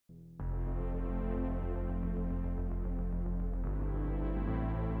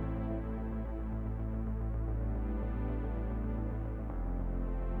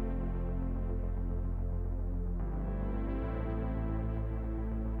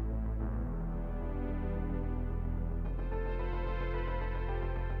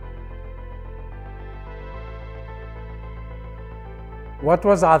What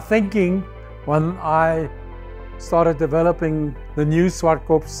was I thinking when I started developing the new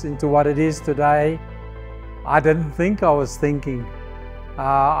Swartkops into what it is today? I didn't think I was thinking.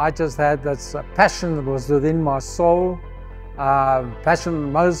 I just had this passion that was within my soul.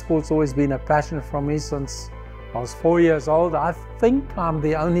 Motorsport's always been a passion for me since I was 4 years old. I think I'm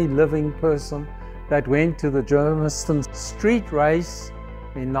the only living person that went to the Germiston street race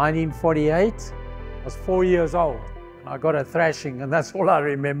in 1948. I was 4 years old. I got a thrashing, and that's all I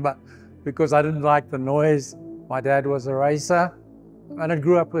remember because I didn't like the noise. My dad was a racer, and it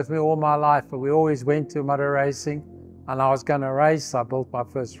grew up with me all my life. But we always went to motor racing, and I was going to race. I built my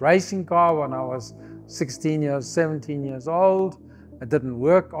first racing car when I was 17 years old. It didn't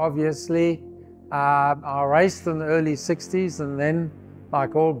work, obviously. I raced in the early 60s, and then,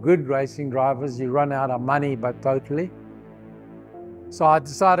 like all good racing drivers, you run out of money, but totally. So I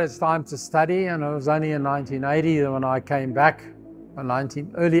decided it's time to study, and it was only in 1980 when I came back,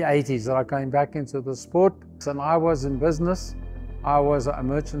 early 80s, that I came back into the sport. And I was in business. I was a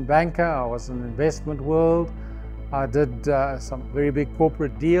merchant banker. I was in the investment world. I did some very big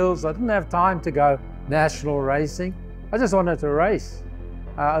corporate deals. I didn't have time to go national racing. I just wanted to race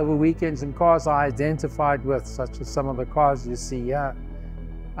over weekends in cars I identified with, such as some of the cars you see here.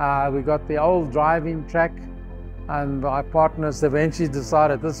 We got the old driving track, and my partners eventually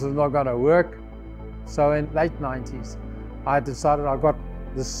decided this is not going to work. So in late 90s, I decided I got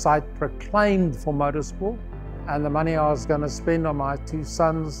the site proclaimed for motorsport, and the money I was going to spend on my two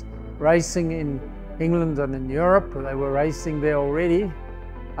sons racing in England and in Europe. They were racing there already,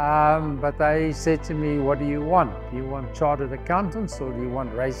 but they said to me, what do you want? Do you want chartered accountants or do you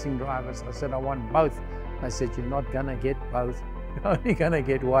want racing drivers? I said, I want both. They said, you're not going to get both. You're only going to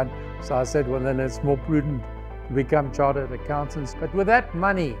get one. So I said, well, then it's more prudent to become chartered accountants. But with that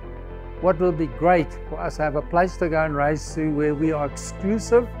money, what will be great for us to have a place to go and race to where we are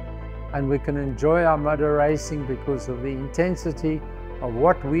exclusive and we can enjoy our motor racing because of the intensity of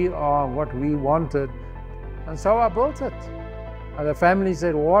what we are and what we wanted. And so I built it. And the family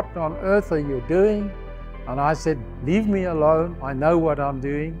said, what on earth are you doing? And I said, leave me alone. I know what I'm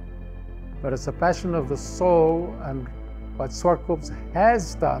doing. But it's a passion of the soul, and what Swartkops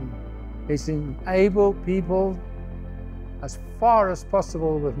has done is enable people as far as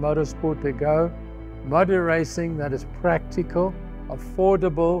possible with motorsport to go, motor racing that is practical,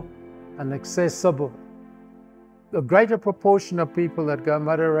 affordable, and accessible. The greater proportion of people that go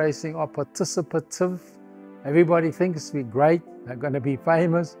motor racing are participative. Everybody thinks we're great, they're going to be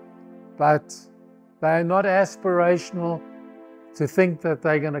famous, but they're not aspirational to think that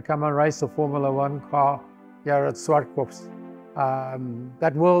they're going to come and race a Formula One car here at Swartkops.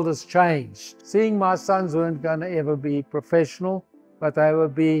 That world has changed. Seeing my sons weren't going to ever be professional, but they will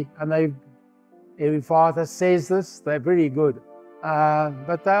be, and every father says this, they're very good.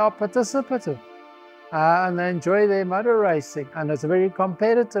 But they are participative, and they enjoy their motor racing, and it's very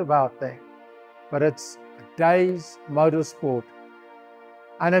competitive out there. But it's a day's motorsport,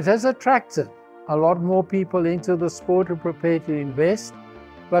 and it has attracted a lot more people into the sport who are prepared to invest.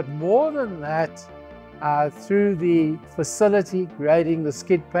 But more than that, through the facility, creating the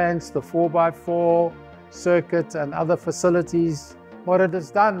skid pants, the 4x4 circuit and other facilities, what it has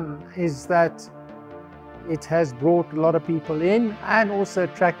done is that it has brought a lot of people in and also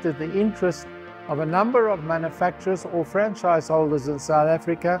attracted the interest of a number of manufacturers or franchise holders in South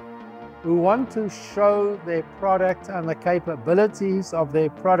Africa who want to show their product and the capabilities of their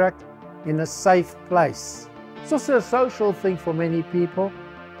product in a safe place. It's also a social thing for many people,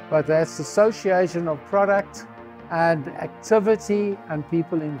 but that's association of product and activity and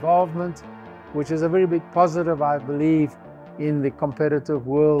people involvement, which is a very big positive, I believe, in the competitive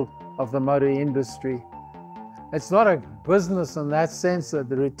world of the motor industry. It's not a business in that sense that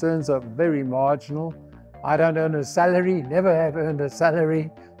the returns are very marginal. I don't earn a salary, never have earned a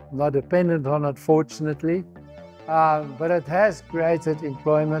salary, I'm not dependent on it, fortunately. But it has created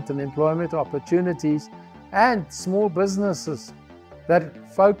employment and employment opportunities and small businesses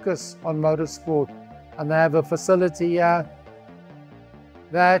that focus on motorsport. And they have a facility here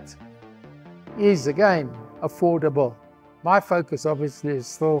that is, again, affordable. My focus, obviously, is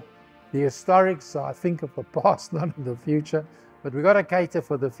still the historic, so I think of the past, not of the future, but we've got to cater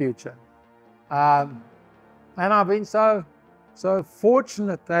for the future. And I've been so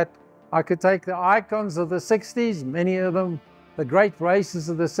fortunate that I could take the icons of the 60s, many of them, the great racers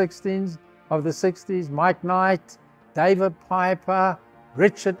of the 60s, Mike Knight, David Piper,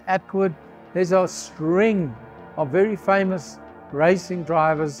 Richard Atwood. There's a string of very famous racing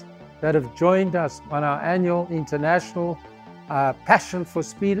drivers that have joined us on our annual international Passion for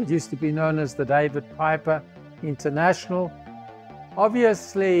Speed. It used to be known as the David Piper International.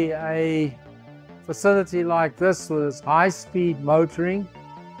 Obviously, a facility like this with high-speed motoring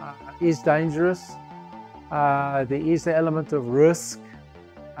is dangerous. There is the element of risk.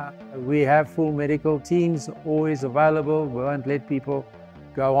 We have full medical teams always available. We won't let people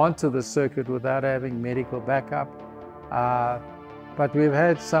go onto the circuit without having medical backup. But we've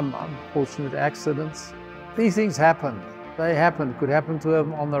had some unfortunate accidents. These things happen. They happen, could happen to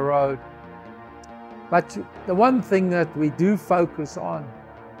them on the road. But the one thing that we do focus on,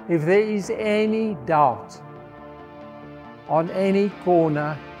 if there is any doubt on any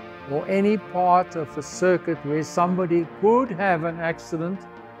corner or any part of the circuit where somebody could have an accident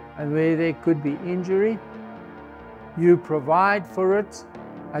and where there could be injury, you provide for it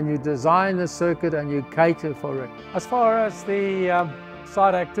and you design the circuit and you cater for it. As far as the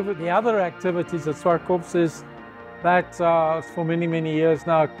side activity, the other activities at Swartkops is that for many, many years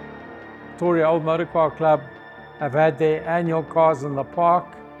now, Victoria Old Motor Car Club have had their annual Cars in the Park.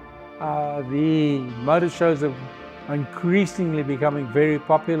 The motor shows are increasingly becoming very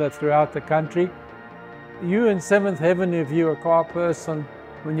popular throughout the country. You in Seventh Heaven, if you're a car person,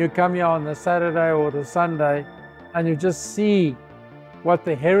 when you come here on the Saturday or the Sunday and you just see what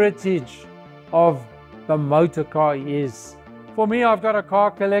the heritage of the motor car is. For me, I've got a car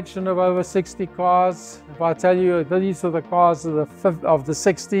collection of over 60 cars. If I tell you, these are the cars of the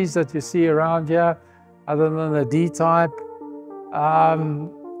 60s that you see around here, other than the D-Type.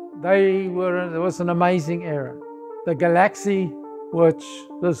 It was an amazing era. The Galaxy, which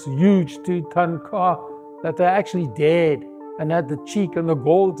this huge 2-ton car that they actually dared and had the cheek and the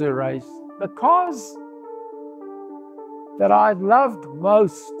gall to race. The cars that I loved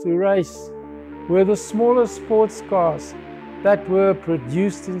most to race were the smaller sports cars that were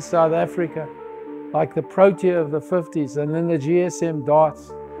produced in South Africa, like the Protea of the 50s and then the GSM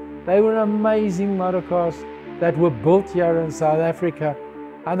Darts. They were amazing motor cars that were built here in South Africa,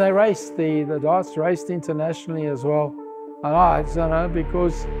 and they raced, the Darts raced internationally as well. And I don't know,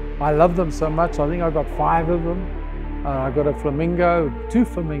 because I love them so much, I think I got 5 of them. And I got a Flamingo, 2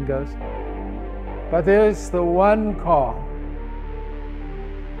 Flamingos. But there's the one car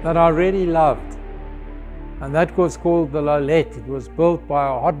that I really loved, and that was called the Lolette. It was built by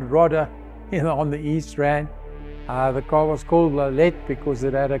a hot rodder on the East Rand. The car was called Lolette because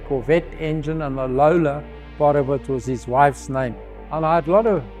it had a Corvette engine, and the Lola part of it was his wife's name. And I had a lot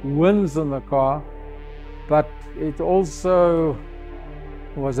of wins in the car, but it also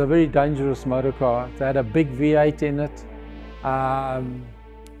was a very dangerous motor car. It had a big V8 in it.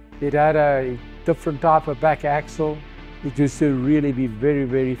 It had a different type of back axle. It used to really be very,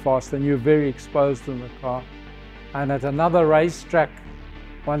 very fast, and you're very exposed in the car. And at another racetrack,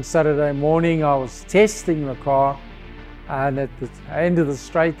 one Saturday morning, I was testing the car, and at the end of the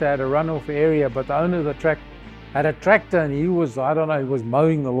straight, they had a runoff area, but the owner of the track had a tractor, and he was, I don't know, he was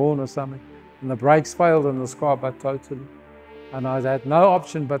mowing the lawn or something, and the brakes failed in this car, but totally. And I had no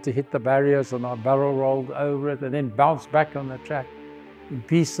option but to hit the barriers, and I barrel rolled over it and then bounced back on the track in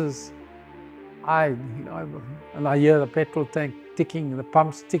pieces. And I hear the petrol tank ticking, the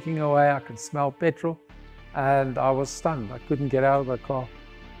pumps ticking away. I could smell petrol, and I was stunned. I couldn't get out of the car.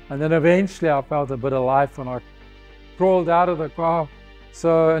 And then eventually I felt a bit of life, and I crawled out of the car.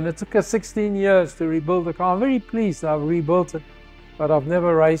 And it took us 16 years to rebuild the car. I'm very pleased I've rebuilt it, but I've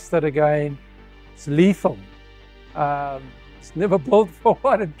never raced it again. It's lethal. It's never built for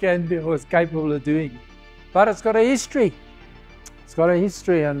what it can do or is capable of doing. But it's got a history. It's got a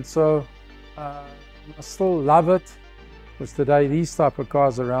history, and so I still love it. Because today these type of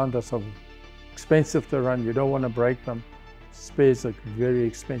cars around us are expensive to run. You don't want to break them. Spares are very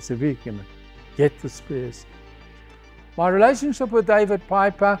expensive. You can get the spares. My relationship with David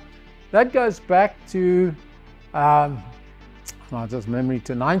Piper, that goes back to, just memory,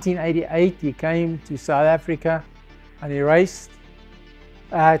 to 1988. He came to South Africa and he raced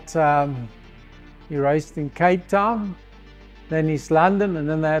in Cape Town, then East London, and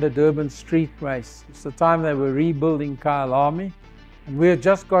then they had a Durban street race. It's the time they were rebuilding Kyalami, and we had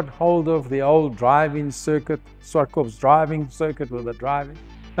just got hold of the old driving circuit, Swartkops driving circuit with the driving.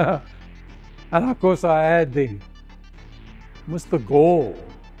 And of course I had the Mr. Gall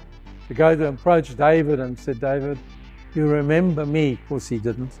to go to approach David and said, David, you remember me? Of course he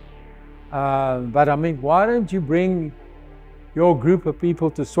didn't. But I mean, why don't you bring your group of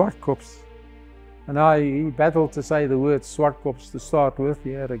people to Swartkops? And he battled to say the word Swartkops to start with.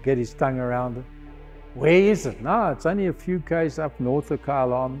 He had to get his tongue around it. Where is it? No, it's only a few k's up north of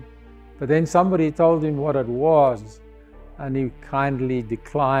Kyalami. But then somebody told him what it was, and he kindly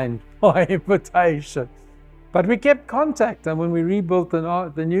declined my invitation. But we kept contact, and when we rebuilt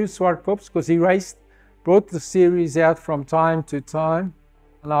the new Swartkops, because he raced brought the series out from time to time.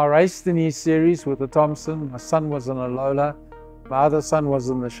 And I raced in his series with the Thompson. My son was in a Lola. My other son was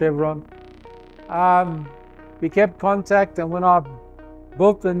in the Chevron. We kept contact, and when I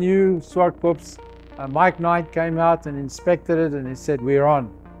built the new Swartkops, Mike Knight came out and inspected it, and he said, "We're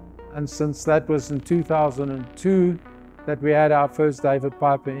on." And since that was in 2002 that we had our first David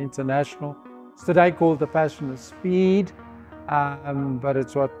Piper International. It's today called the Passion of Speed, but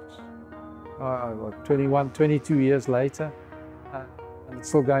it's 22 years later, and it's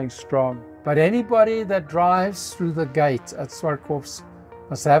still going strong. But anybody that drives through the gate at Swartkops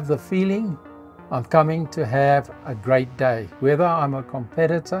must have the feeling, I'm coming to have a great day. Whether I'm a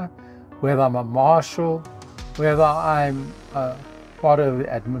competitor, whether I'm a marshal, whether I'm part of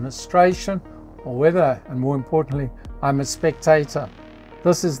the administration, or whether, and more importantly, I'm a spectator.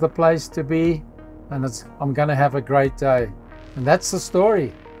 This is the place to be, and I'm going to have a great day. And that's the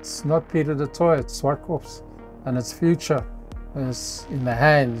story. It's not Peter du Toit, it's Swartkops, and its future is in the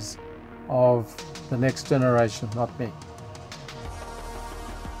hands of the next generation, not me.